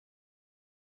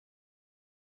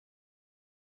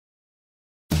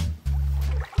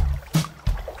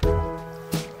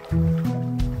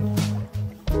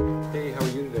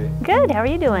Good. How are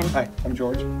you doing? Hi, I'm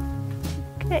George.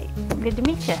 Good. Good to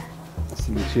meet you. Nice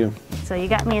to meet you. So you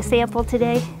got me a sample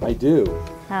today. I do.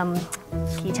 Can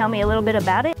you tell me a little bit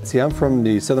about it? See, I'm from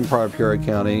the southern part of Peoria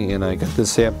County, and I got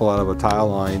this sample out of a tile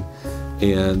line,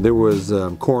 and there was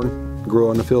corn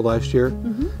grow in the field last year,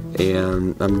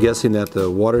 and I'm guessing that the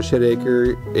watershed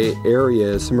area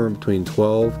is somewhere between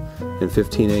 12 and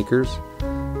 15 acres,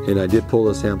 and I did pull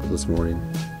the sample this morning.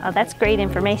 Oh, that's great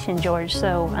information, George.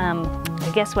 So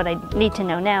I guess what I need to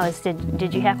know now is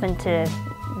did you happen to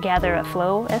gather a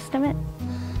flow estimate?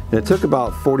 And it took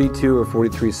about 42 or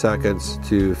 43 seconds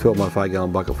to fill my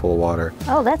 5-gallon bucket full of water.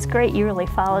 Oh, that's great. You really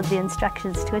followed the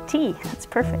instructions to a T. That's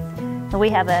perfect. And we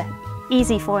have a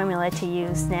easy formula to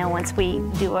use now. Once we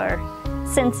do our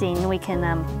sensing, we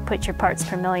can put your parts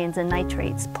per millions in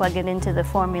nitrates, plug it into the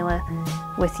formula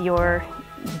with your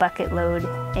bucket load,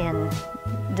 and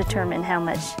determine how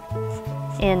much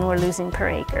N we're losing per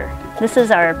acre. This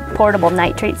is our portable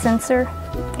nitrate sensor,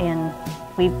 and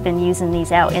we've been using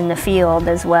these out in the field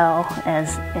as well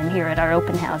as in here at our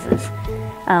open houses.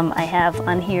 I have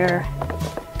on here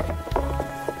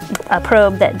a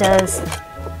probe that does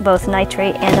both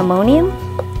nitrate and ammonium.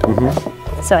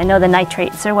 So I know the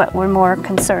nitrates are what we're more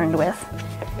concerned with.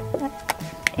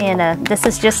 And this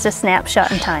is just a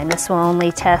snapshot in time. This will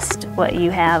only test what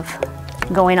you have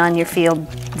going on your field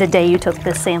the day you took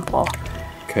this sample.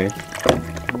 Okay.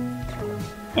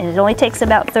 And it only takes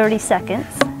about 30 seconds.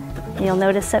 You'll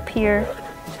notice up here,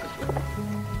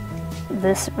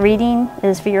 this reading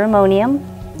is for your ammonium,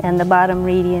 and the bottom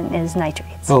reading is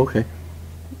nitrates. Oh, okay.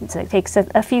 So it takes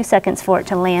a few seconds for it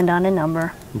to land on a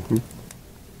number.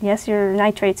 Yes, your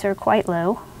nitrates are quite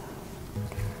low.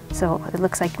 So it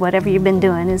looks like whatever you've been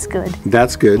doing is good.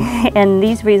 That's good. And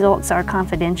these results are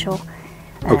confidential.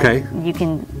 Okay. You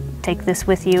can take this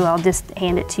with you. I'll just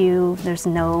hand it to you. There's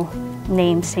no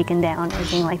names taken down or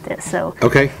anything like this. So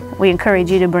Okay. we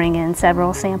encourage you to bring in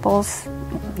several samples.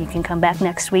 You can come back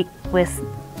next week with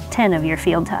 10 of your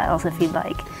field tiles if you'd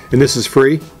like. And this is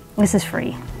free? This is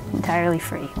free, entirely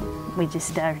free. We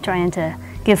just are trying to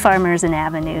give farmers an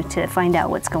avenue to find out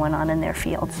what's going on in their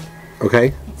fields.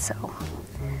 Okay. So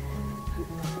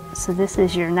this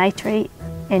is your nitrate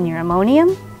and your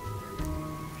ammonium,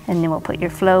 and then we'll put your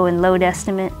flow and load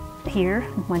estimate here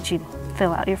once you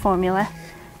fill out your formula.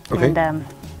 Okay. And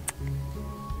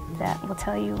that will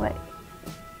tell you what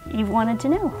you wanted to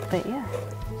know, but yeah.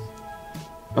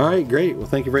 All right, great. Well,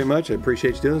 thank you very much. I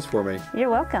appreciate you doing this for me. You're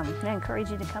welcome. I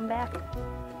encourage you to come back.